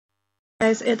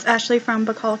Guys, it's Ashley from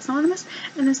Bookaholics Anonymous,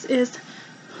 and this is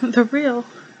the real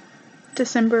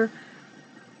December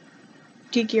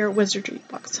Geek Gear Wizardry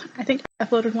box. I think I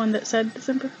uploaded one that said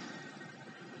December,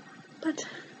 but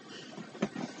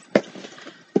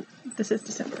this is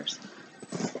December's.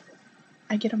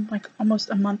 I get them like almost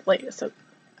a month late, so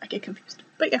I get confused.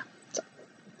 But yeah, so.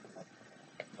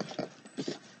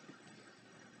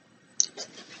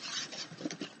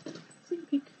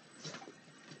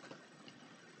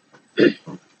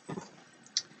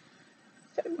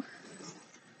 So,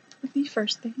 the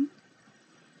first thing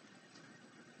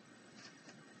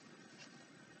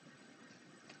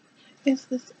is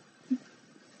this.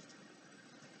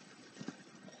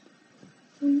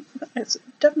 It's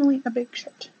definitely a big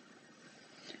shirt.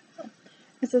 So,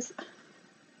 it's this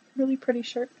really pretty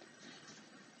shirt.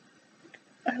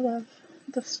 I love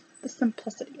the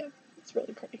simplicity of it. It's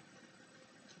really pretty.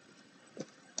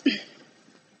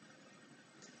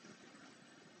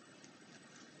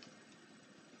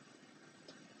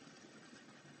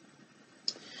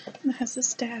 And it has this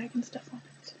stag and stuff on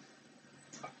it.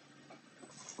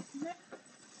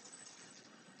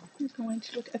 I'm going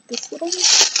to look at this little mug.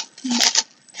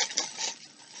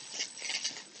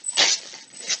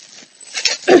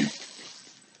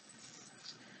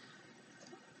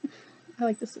 I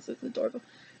like this. This is adorable.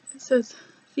 It says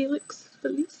Felix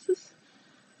Felicis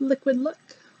Liquid Luck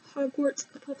Hogwarts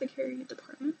Apothecary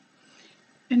Department.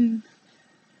 And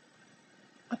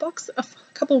a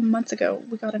couple of months ago,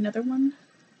 we got another one.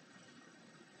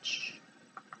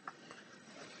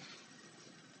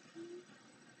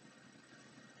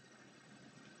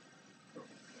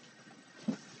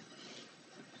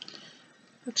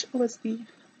 Which was the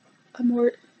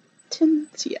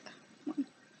Amortentia one,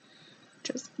 which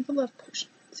is the love potion.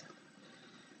 So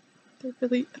they're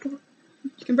really adorable.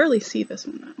 You can barely see this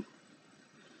one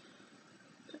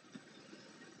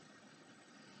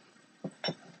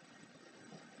now.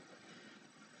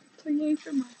 So yay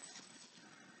for mine.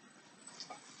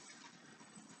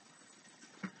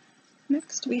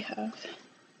 Next we have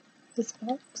this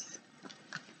box.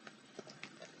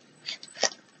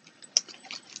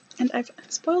 And I've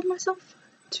spoiled myself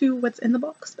to what's in the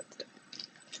box, but still.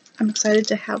 I'm excited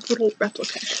to have little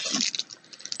replicas of them.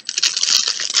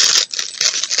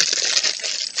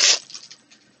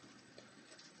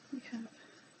 We have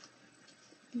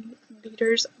the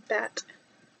Leader's Bat.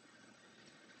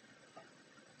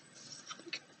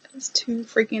 That is too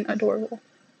freaking adorable.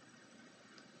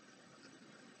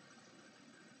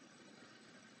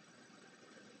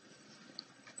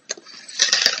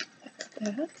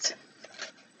 That.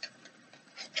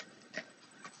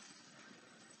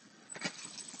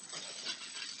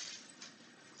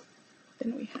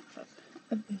 Then we have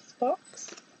this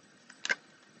box.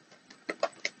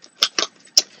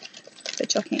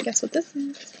 Bet y'all can't guess what this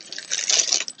is.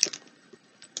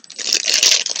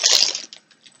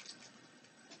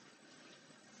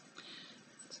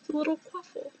 It's a little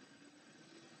quaffle.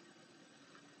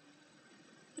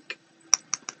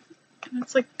 And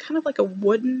it's like kind of like a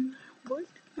wooden wood.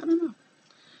 I don't know.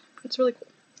 It's really cool.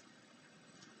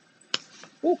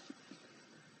 Ooh.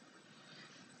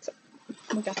 So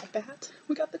we got the bat.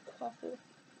 We got the quaffle.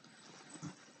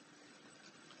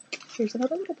 Here's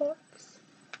another little box.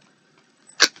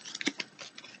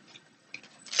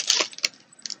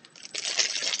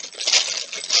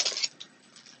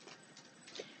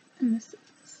 And this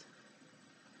is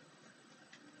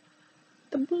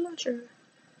the blusher.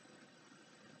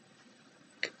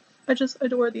 I just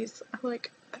adore these. I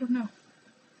don't know.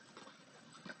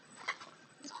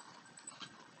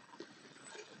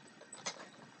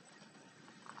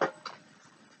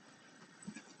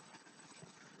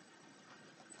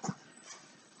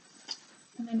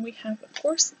 And then we have, of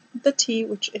course, the tea,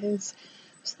 which is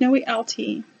Snowy Owl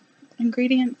tea.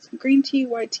 Ingredients: green tea,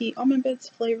 white tea, almond bits,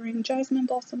 flavoring, jasmine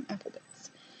blossom, apple bits.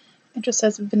 It just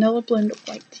says vanilla blend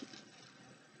white tea.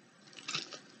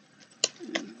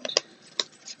 And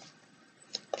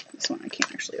this one I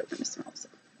can't actually open to smell, so.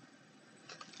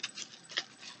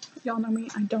 Y'all know me,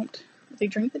 I don't really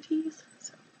drink the teas,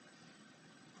 so.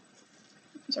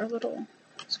 There's our little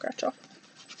scratch off.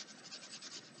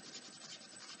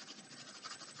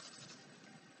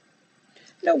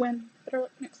 No win, better luck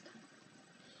next time.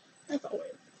 As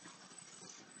always.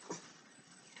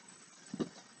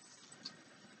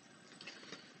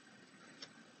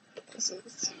 This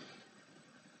is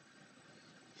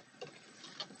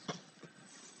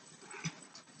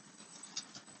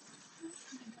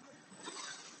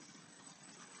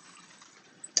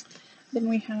then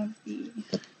we have the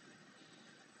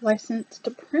license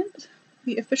to print,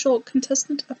 the official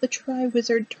contestant of the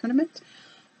Tri-Wizard Tournament,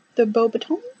 the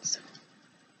Beauxbatons.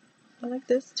 I like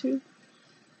this too.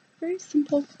 Very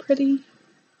simple, pretty.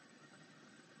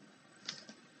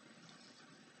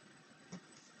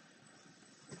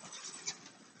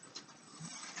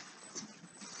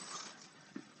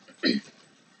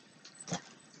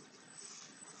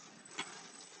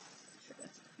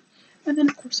 And then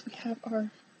of course we have our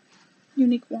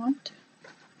unique wand.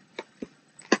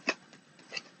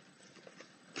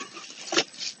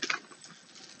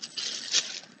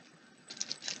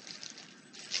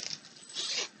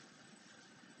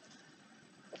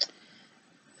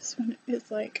 This one is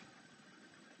like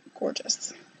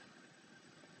gorgeous.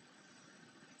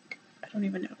 I don't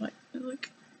even know,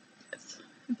 like it's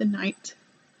the knight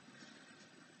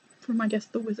from, I guess,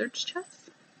 the wizard's chest,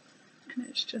 and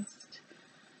it's just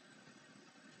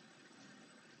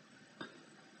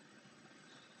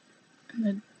and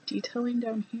the detailing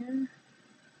down here,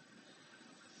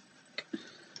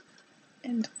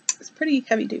 and it's pretty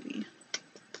heavy duty.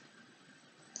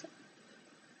 So,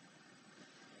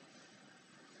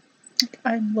 like,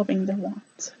 I'm loving their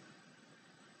wands.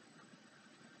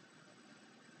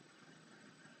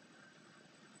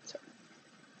 So,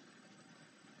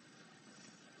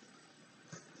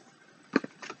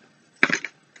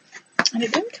 and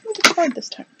it didn't come with a card this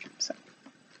time, so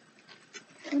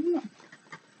I don't know.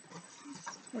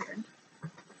 It's weird.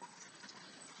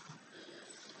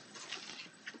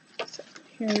 So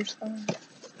here's our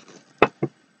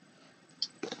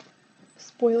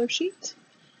spoiler sheet.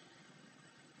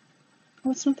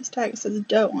 Oh, it's not this tag, it says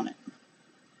dough on it.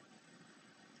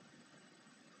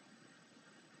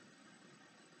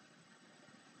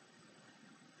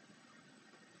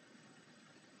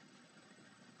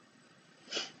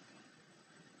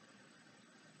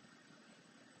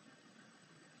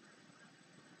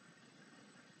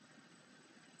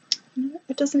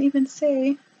 It doesn't even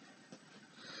say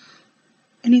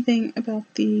anything about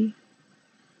the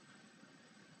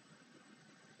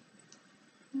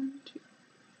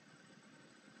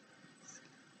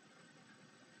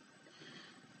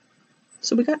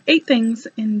So we got 8 things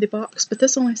in the box, but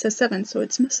this only says 7, so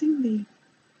it's missing the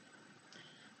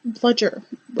bludger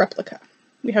replica.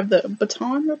 We have the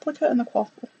baton replica and the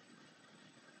quaffle.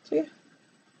 So yeah,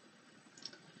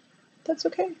 that's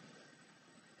okay.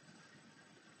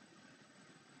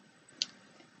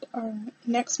 Our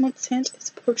next month's hint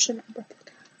is potion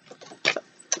replica. So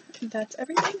that's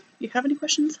everything. If you have any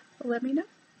questions, let me know.